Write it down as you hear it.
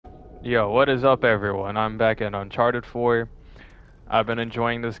Yo, what is up, everyone? I'm back in Uncharted 4. I've been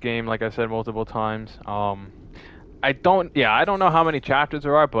enjoying this game, like I said multiple times. I don't know how many chapters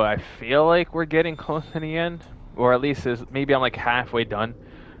there are, but I feel like we're getting close to the end, or at least maybe I'm like halfway done.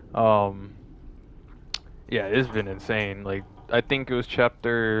 Um, yeah, it's been insane. Like, I think it was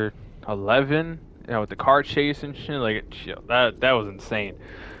chapter 11, with the car chase and shit. Like, that was insane.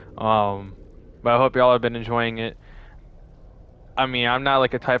 Um, but I hope y'all have been enjoying it. I mean, I'm not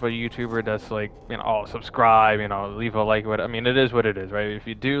like a type of YouTuber that's like, oh, subscribe, leave a like. What I mean, it is what it is, right? If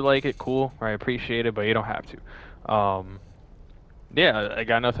you do like it, cool, right? Appreciate it, but you don't have to. Yeah, I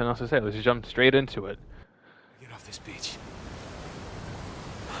got nothing else to say. Let's just jump straight into it. Get off this beach.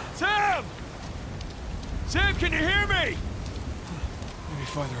 Sam! Sam, can you hear me? Maybe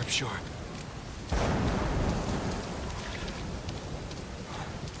farther upshore.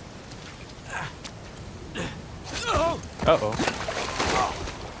 Uh-oh.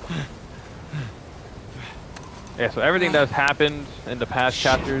 Yeah, so everything that's happened in the past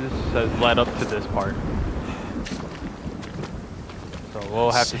chapters has led up to this part. So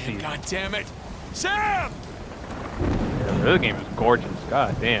we'll have to Sam, see. God damn it! Sam! Yeah, this game is gorgeous.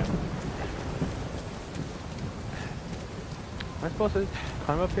 God damn. Am I supposed to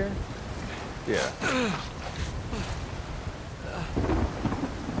climb up here? Yeah.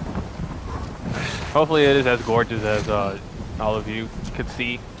 Hopefully it is as gorgeous as all of you could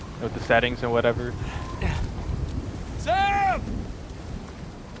see with the settings and whatever. Sam!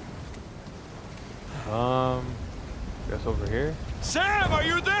 Guess over here. Sam, are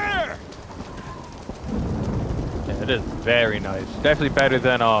you there? Yeah, it is very nice. Definitely better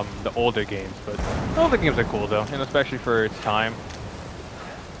than the older games, but the older games are cool though, and especially for its time.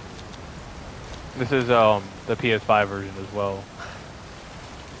 This is the PS5 version as well.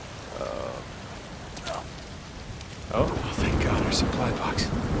 Oh, Oh, thank God, our supply box.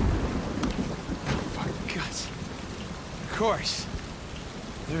 Oh, fuck, guts. Of course.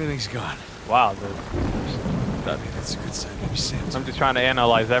 Everything's gone. wow. I mean, that's a good sign. Maybe Sam's... I'm just trying to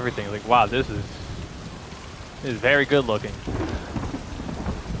analyze everything. Like, wow, this is very good looking.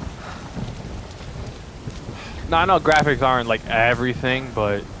 Now I know graphics aren't like everything,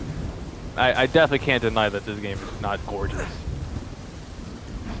 but I definitely can't deny that this game is not gorgeous.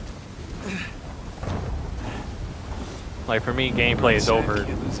 Like for me, gameplay is over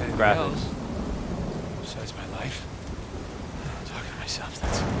graphics. Besides my life. I'm talking to myself.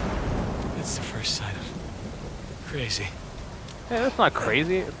 That's the first sign of crazy. Yeah, that's not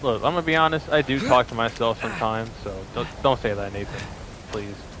crazy. Look, I'm gonna be honest. I do talk to myself sometimes, so don't say that, Nathan,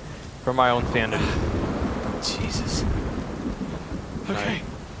 please, for my own sanity. Jesus. Okay.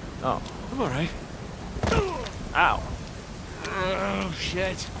 Oh. I'm all right. Ow. Oh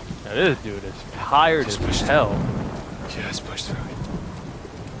shit. Now this dude is tired as hell. Just push through it.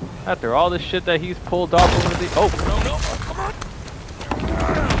 After all the shit that he's pulled off over the. Oh. No, come on.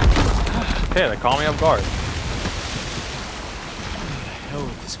 Okay, that caught me off guard. What the hell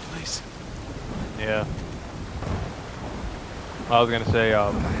with this place? Yeah. I was gonna say,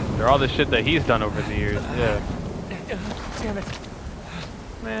 after all the shit that he's done over the years, yeah. Damn it.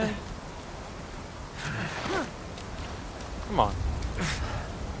 Man. Come on.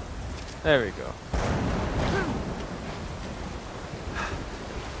 There we go.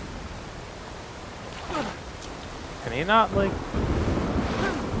 Can he not, like...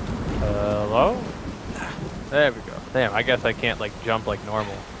 hello? There we go. Damn, I guess I can't, like, jump like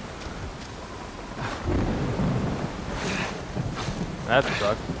normal. That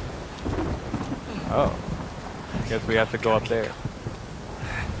sucks. Oh. Guess we have to go up there.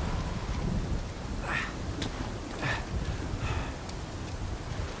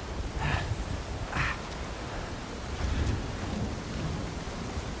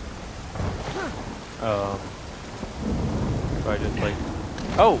 If I just like,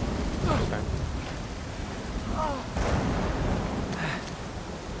 oh, okay.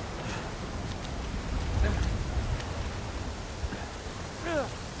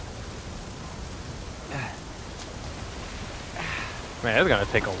 Man, it's gonna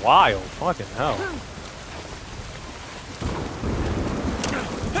take a while. Fucking hell.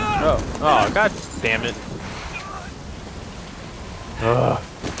 Oh, god damn it. Ugh.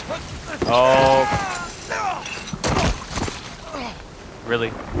 Oh.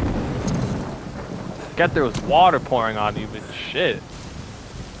 Really? Get there was water pouring on you, but shit.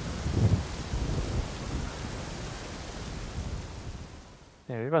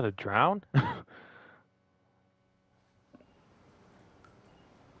 Yeah, are you about to drown?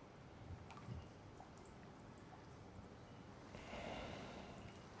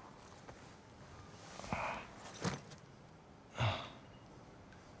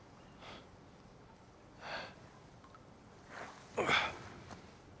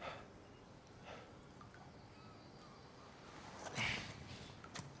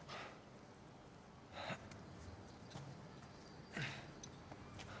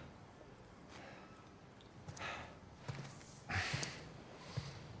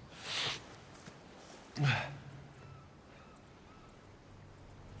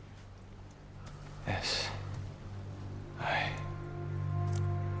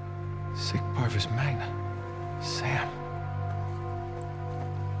 Sic parvis magna. Sam.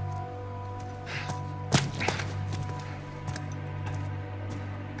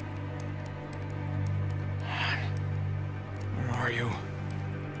 Where are you?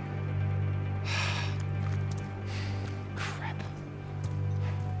 Crap.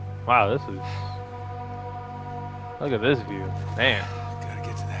 Wow, this is... Look at this view. Man. Gotta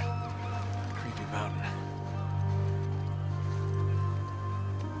get to that creepy mountain.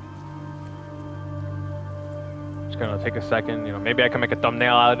 Just gonna take a second, you know, maybe I can make a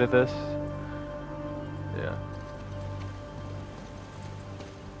thumbnail out of this. Yeah.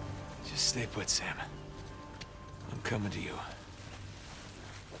 Just stay put, Sam. I'm coming to you.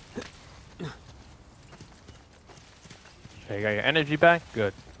 Okay, you got your energy back?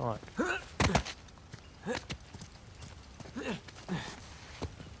 Good. Come on.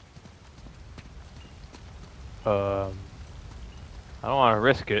 I don't want to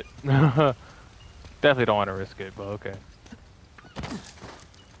risk it. Definitely don't want to risk it, but okay.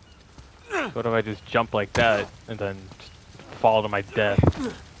 What if I just jump like that and then just fall to my death?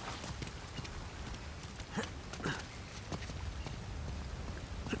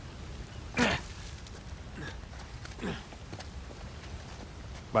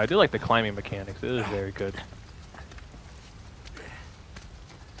 But I do like the climbing mechanics. It is very good.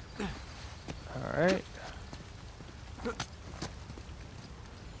 Alright.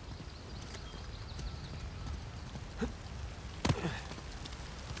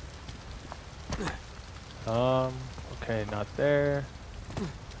 Okay, not there.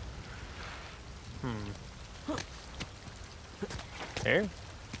 There?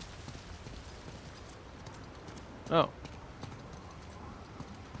 Oh.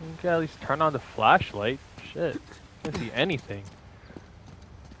 You can at least turn on the flashlight. Shit. Can't see anything.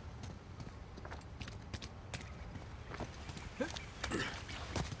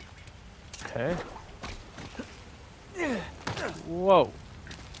 Okay. Whoa.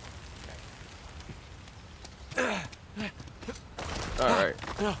 Alright.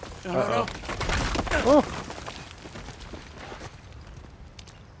 Uh-oh. Oh!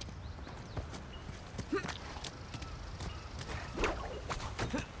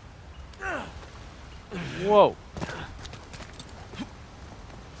 Whoa.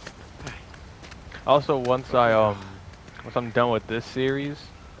 Also, once I'm done with this series,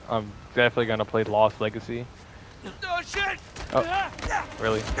 I'm definitely gonna play Lost Legacy. Oh shit! Oh,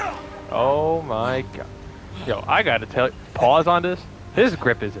 really? Oh my god. Yo, I gotta tell you, pause on this. His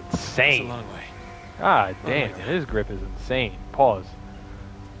grip is It's a insane. long way. God Long way damn, down. his grip is insane. Pause.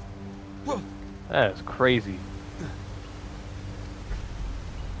 Whoa. That is crazy.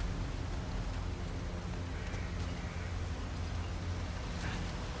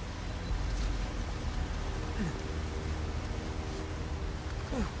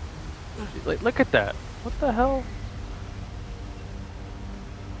 Like, look at that. What the hell?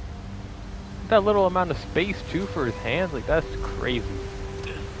 That little amount of space too for his hands, like that's crazy.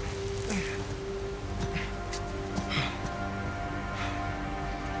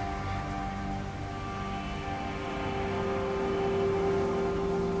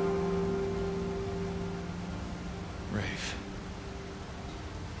 Rafe.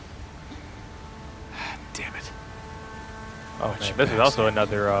 Damn it. Oh Watch man, your this is back, also Sam.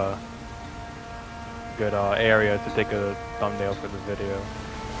 another good area to take a thumbnail for the video.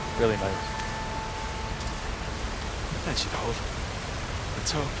 Really nice. That should hold.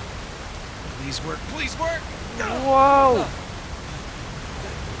 Let's hope. Please work. Please work! Whoa!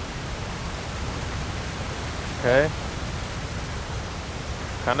 Okay.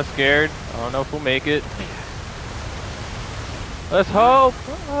 Kinda scared. I don't know if we'll make it. Let's hope!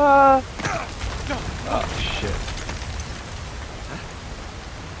 Ah. Oh shit.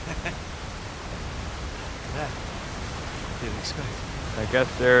 Didn't expect. I guess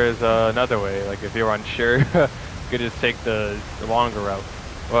there is another way. Like if you're unsure, you could just take the longer route.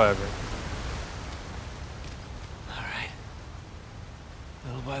 Whatever. Alright.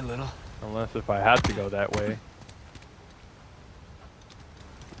 Little by little. Unless if I have to go that way.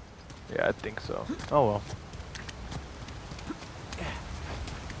 Yeah, I think so. Oh well.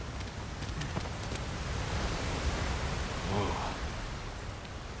 Whoa.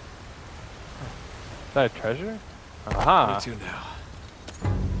 Is that a treasure? Aha! Me too now.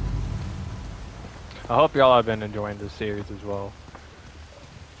 I hope y'all have been enjoying this series as well.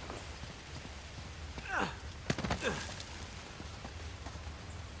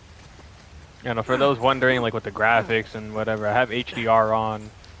 You know, for those wondering, like with the graphics and whatever, I have HDR on.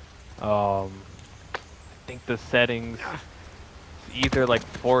 I think the settings is either like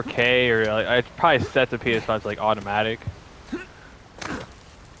 4K or it's probably set to PS5 like automatic.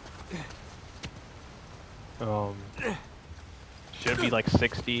 Um, should be like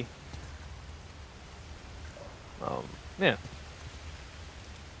 60. Yeah.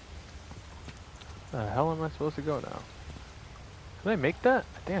 The hell am I supposed to go now? Can I make that?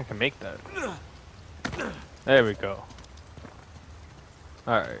 I think I can make that. There we go.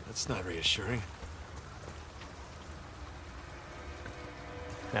 Alright. That's not reassuring.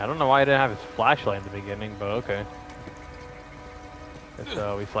 Yeah, I don't know why I didn't have his flashlight in the beginning, but okay.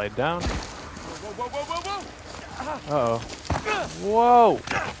 Guess we slide down. Whoa, whoa, whoa, whoa, Uh-oh. Whoa!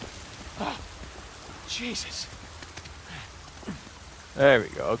 Jesus. There we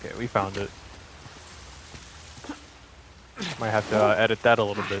go. Okay, we found it. Might have to edit that a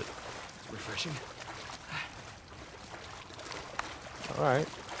little bit. Refreshing. Alright.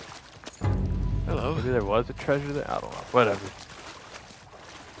 Hello. Maybe there was a treasure there? I don't know. Whatever.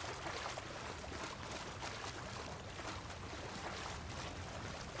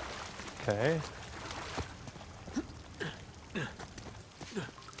 Okay.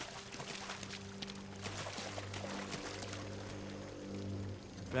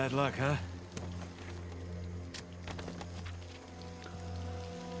 Bad luck, huh?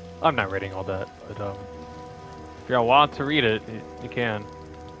 I'm not reading all that, but if you want to read it, you can.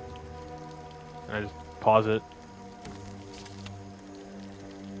 And I just pause it.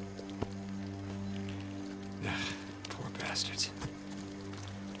 Poor bastards.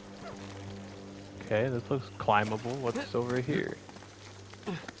 Okay, this looks climbable. What's over here?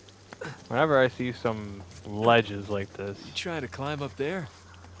 Whenever I see some ledges like this. You trying to climb up there?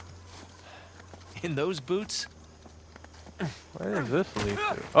 In those boots? Where does this lead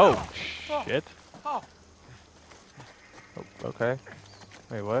to? Oh, shit. Oh, okay.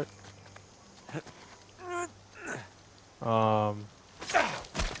 Wait, what? Oh.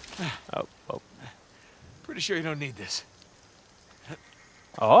 Pretty sure you don't need this.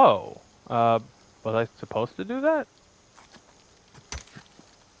 Oh. Was I supposed to do that?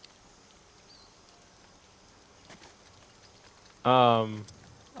 Oh.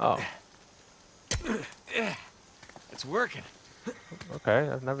 It's working. Okay,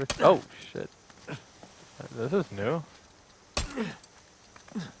 I've never. Oh, shit. This is new.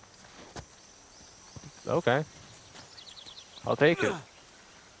 Okay. I'll take it.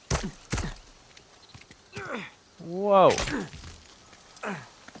 Whoa.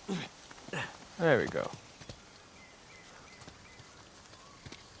 There we go.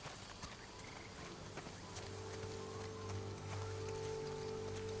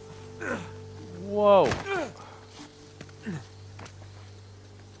 Whoa.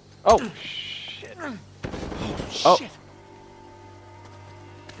 Oh, shit. Oh, shit.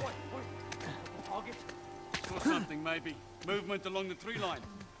 Target? Saw something, maybe. Movement along the tree line.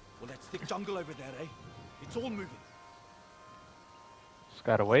 Well, that's thick jungle over there, eh? It's all moving. Just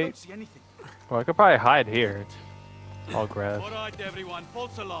gotta I wait. don't see anything. Well, I could probably hide here. It's all grass. All right, everyone.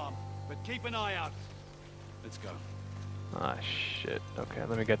 False alarm. But keep an eye out. Let's go. Ah, shit. Okay,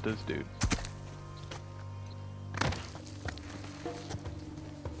 let me get this dude.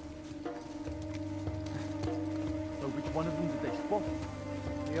 So which one of them did they spot?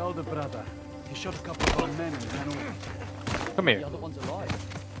 The older brother. He shot a couple of our men and ran off. Come The here. other one's alive.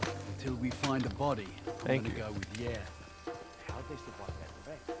 Until we find a body, Thank I'm you. gonna go with yeah. How'd they survive that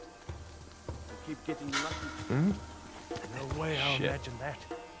wreck? They keep getting lucky. Hmm? No way I'll Shit. imagine that.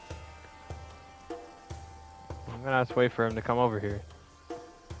 I'm gonna have to wait for him to come over here.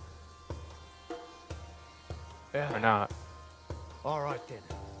 Or not. All right then.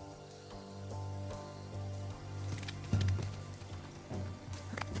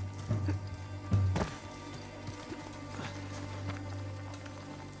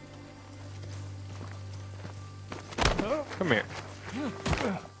 Come here.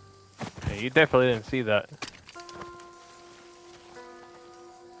 Hey, you definitely didn't see that.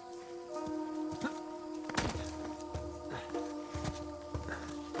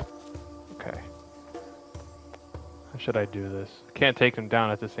 Okay. How should I do this? Can't take him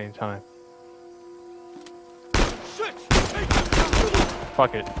down at the same time.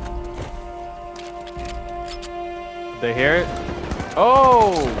 Fuck it. Did they hear it?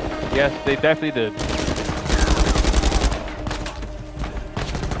 Oh! Yes, they definitely did.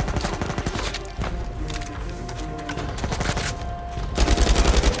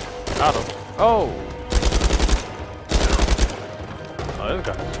 Got him. Oh! Oh, this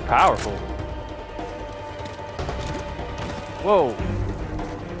guy's powerful. Whoa!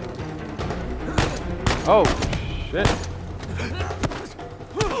 Oh, shit.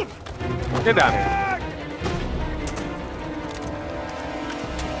 Get down here.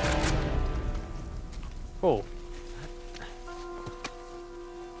 Cool.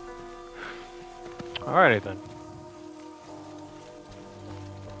 Alrighty then.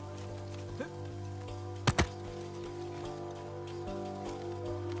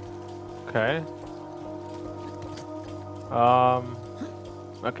 Okay.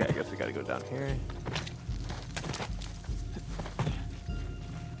 Okay, I guess we gotta go down here.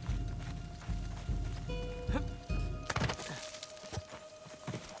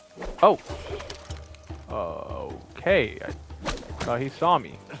 Oh! Okay, I thought he saw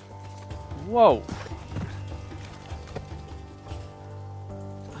me. Whoa!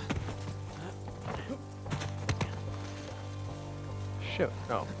 Shit,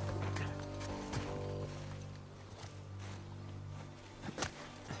 no.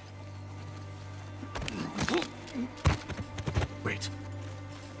 Wait.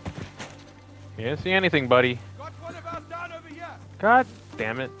 You didn't see anything, buddy. Got one of us down over here. God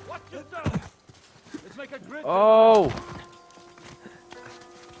damn it. Watch yourself. Let's make a grid. Oh!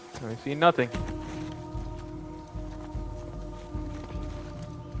 I see nothing.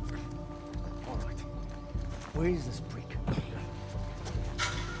 All right. Where is this prick?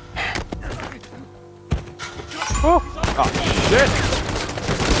 Oh shit!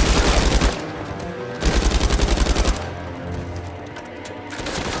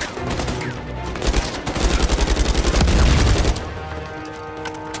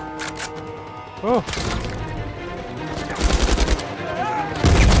 Oh!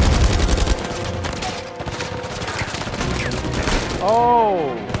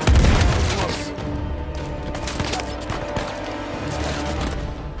 Oh!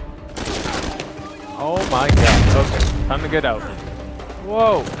 Oh my god. Okay, time to get out.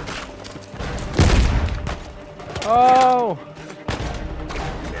 Whoa! Oh!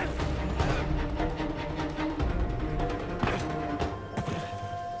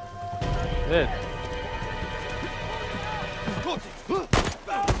 Shit.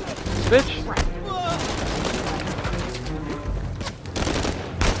 Bitch!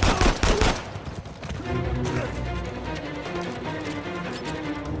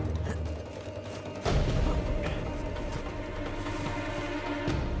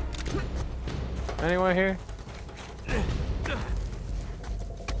 Anyone here?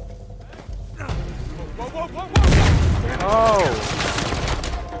 Whoa, whoa, whoa, whoa. Oh!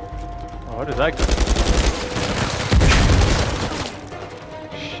 Oh, what is that gun?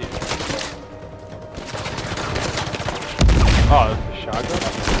 Shit. Oh, that's a shotgun?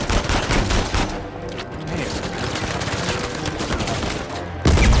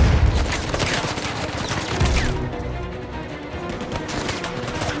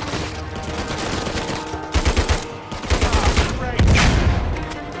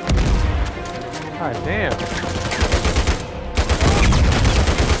 God damn.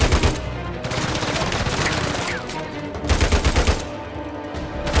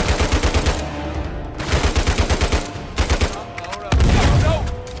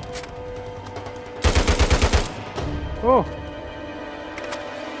 Oh.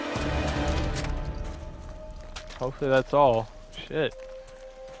 Hopefully that's all. Shit.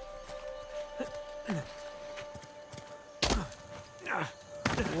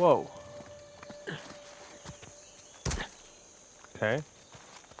 Whoa. Okay.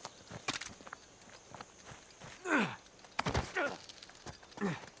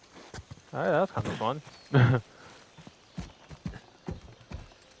 Alright, that's kind of fun.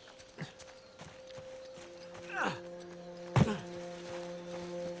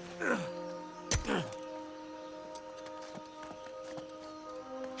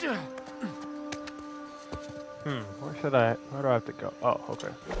 Where do I have to go? Oh, okay.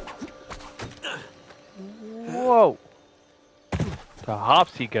 Whoa! The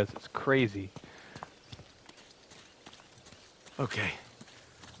hops he gets is crazy. Okay.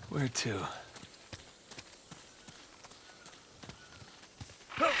 Where to?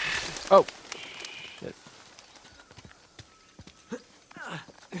 Oh! Shit.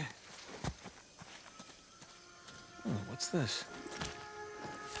 What's this?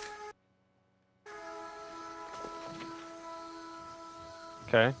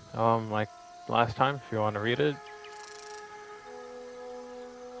 Okay, like last time, if you want to read it.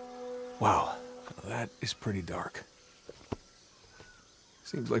 Wow, that is pretty dark.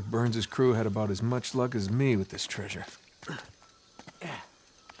 Seems like Burns' crew had about as much luck as me with this treasure. Oh,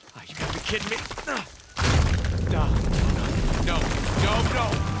 you gotta be kidding me. No. No. No,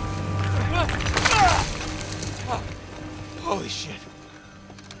 no. Holy shit.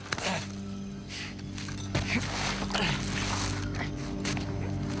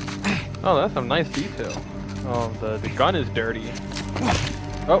 Oh, that's some nice detail. Oh, the gun is dirty.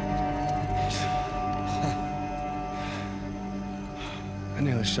 Oh. I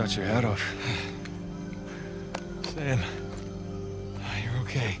nearly shot your head off. Sam, you're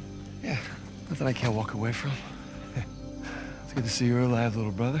okay. Yeah, nothing I can't walk away from. It's good to see you're alive,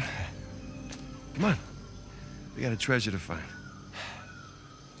 little brother. Come on. We got a treasure to find.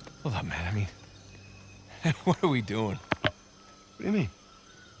 Hold up, man. I mean, what are we doing? What do you mean?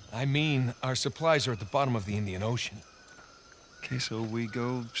 I mean, our supplies are at the bottom of the Indian Ocean. Okay, so we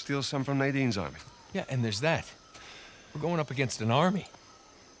go steal some from Nadine's army. Yeah, and there's that. We're going up against an army.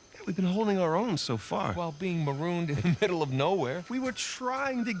 Yeah, we've been holding our own so far. While being marooned in the middle of nowhere. We were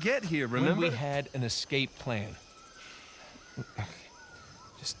trying to get here, remember? When we had an escape plan.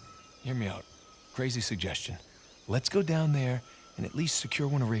 Just hear me out. Crazy suggestion. Let's go down there and at least secure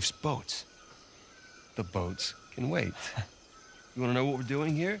one of Rafe's boats. The boats can wait. You want to know what we're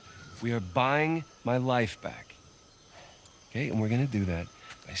doing here? We are buying my life back. Okay, and we're gonna do that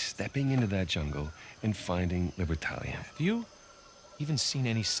by stepping into that jungle and finding Libertalia. Have you even seen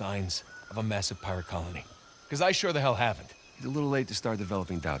any signs of a massive pirate colony? Because I sure the hell haven't. It's a little late to start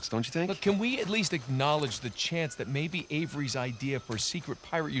developing doubts, don't you think? Look, can we at least acknowledge the chance that maybe Avery's idea for a secret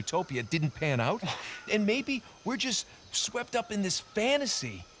pirate utopia didn't pan out? And maybe we're just swept up in this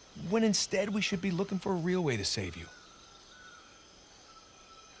fantasy, when instead we should be looking for a real way to save you.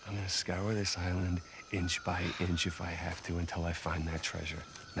 I'm gonna scour this island inch by inch if I have to until I find that treasure.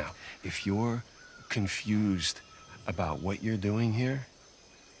 Now, if you're confused about what you're doing here,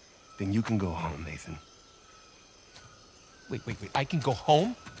 then you can go home, Nathan. Wait. I can go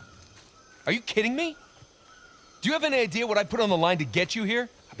home? Are you kidding me? Do you have any idea what I put on the line to get you here?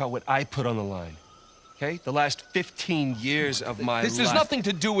 About what I put on the line, okay? The last 15 years of my life. This has nothing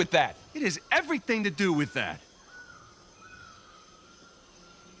to do with that. It has everything to do with that.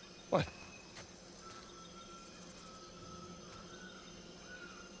 What?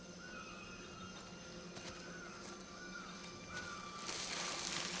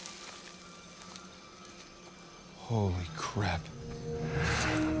 Holy crap.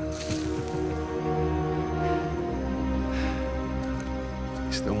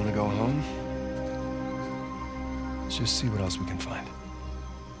 You still want to go home? Let's just see what else we can find.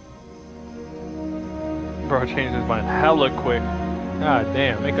 Bro changed his mind hella quick. God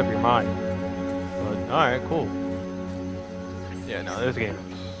damn, make up your mind. But, alright, cool. Yeah, no, this game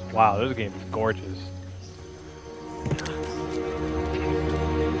is... Wow, this game is gorgeous.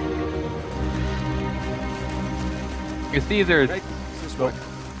 It's either... Right, this way.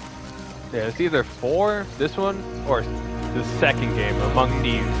 Yeah, it's either 4, this one, or the second game, Among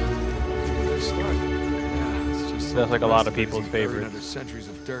Thieves. Good start. Yeah, it's just That's like a lot of people's favorites. Under centuries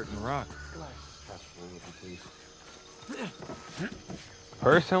of dirt and rock.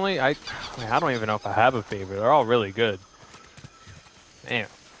 Personally, I don't even know if I have a favorite. They're all really good. Damn.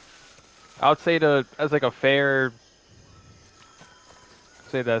 I would say as like a fair...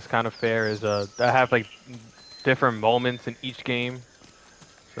 Say that's kind of fair is I have like different moments in each game.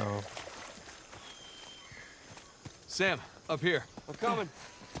 So... Sam, up here. I'm coming.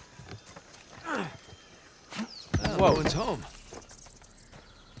 No one's home.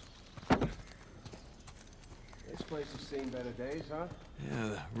 This place has seen better days, huh? Yeah,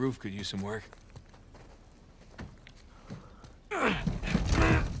 the roof could use some work.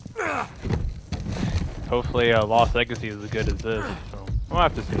 Hopefully Lost Legacy is as good as this. So we'll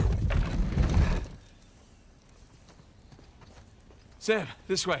have to see. Sam,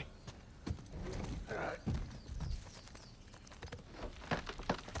 this way.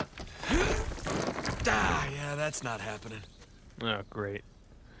 Yeah, that's not happening. Oh, great.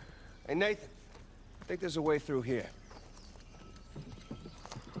 Hey, Nathan. I think there's a way through here.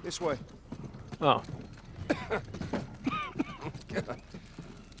 This way. Oh. God.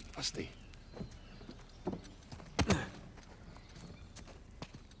 Rusty. Well,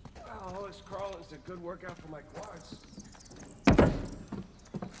 all this crawling's a good workout for my quads.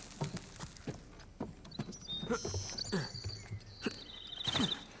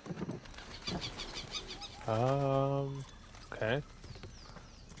 Okay.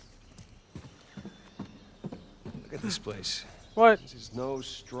 Look at this place. What? This is no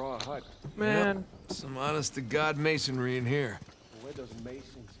straw hut. Man. Yep, some honest-to-God masonry in here. Where'd those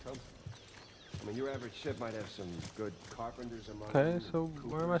masons come from? I mean, your average ship might have some good carpenters among Okay, them, so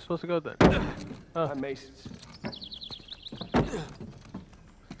coopers. where am I supposed to go then? Oh. I'm masons.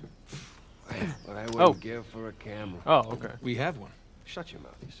 What I wouldn't Oh. give for a camel. Oh, okay. We have one. Shut your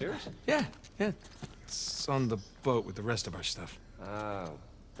mouth. You serious? Yeah. It's on the boat with the rest of our stuff. Oh,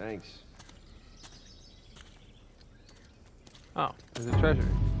 thanks. Oh, there's a treasure.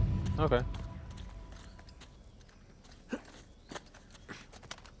 Okay.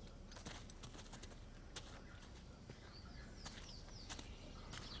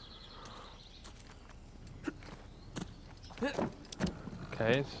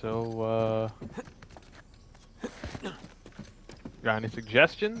 Okay, so got any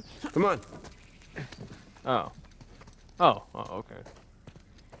suggestions? Come on. Oh. Oh, okay.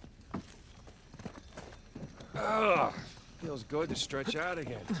 Ugh, feels good to stretch out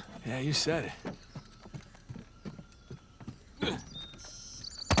again. Yeah, you said it.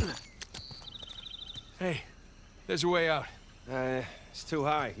 Hey, there's a way out. It's too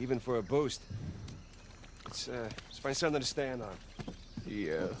high, even for a boost. Let's find something to stand on.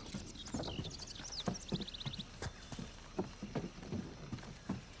 Yeah.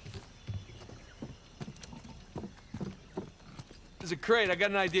 There's a crate. I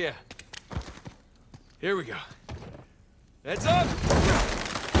got an idea. Here we go. Heads up!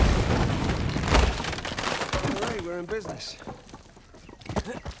 All right, we're in business.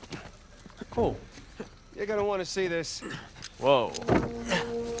 Cool. You're gonna want to see this. Whoa.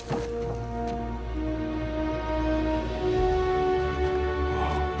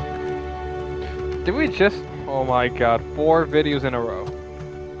 Did we just? Oh my god, 4 videos in a row.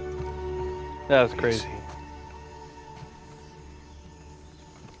 That's crazy.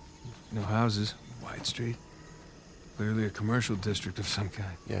 No houses. Wide street. Clearly a commercial district of some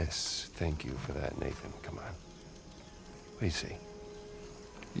kind. Yes, thank you for that, Nathan. Come on. What do you see?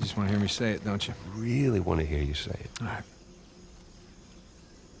 You just want to hear me say it, don't you? Really want to hear you say it. All right.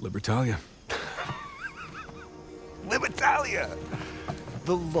 Libertalia. Libertalia!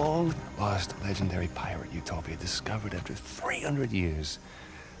 The long-lost legendary pirate utopia discovered after 300 years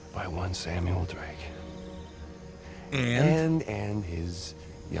by one Samuel Drake. And his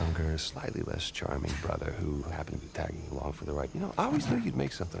younger, slightly less charming brother who happened to be tagging along for the ride. You know, I always knew you'd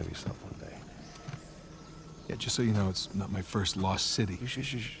make something of yourself one day. Yeah, just so you know, it's not my first lost city. You should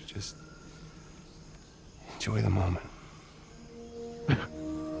just enjoy the moment.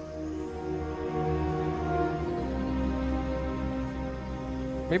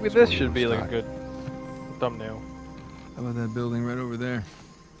 Maybe this should be like a good thumbnail. How about that building right over there?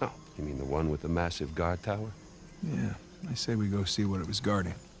 Oh, you mean the one with the massive guard tower? Yeah, I say we go see what it was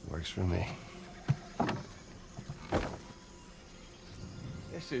guarding. Works for me.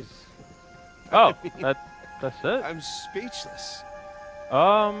 This is... Oh, that's it. I'm speechless.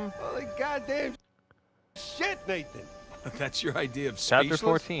 Um, Holy goddamn shit, Nathan. That's your idea of chapter speechless?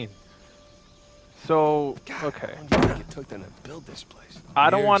 14. So, God, okay. how long do you think it took them to build this place? I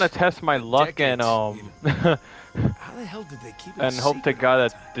don't want to Years, test my luck and decades, How the hell did they keep it and a hope to secret God all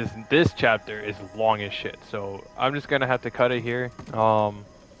the that time? this chapter is long as shit. So I'm just gonna have to cut it here.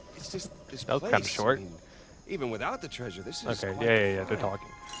 It's just this That was place. kinda short. I mean, even without the treasure, this is Okay, quite yeah, they're fine.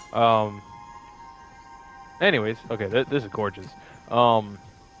 talking. Anyways, okay, this is gorgeous.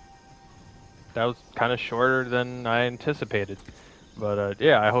 That was kind of shorter than I anticipated, but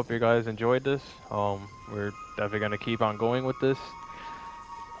yeah, I hope you guys enjoyed this. We're definitely gonna keep on going with this.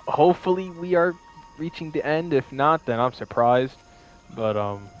 Hopefully, we are reaching the end. If not, then I'm surprised. But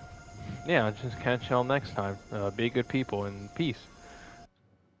yeah, just catch y'all next time. Be good people and peace.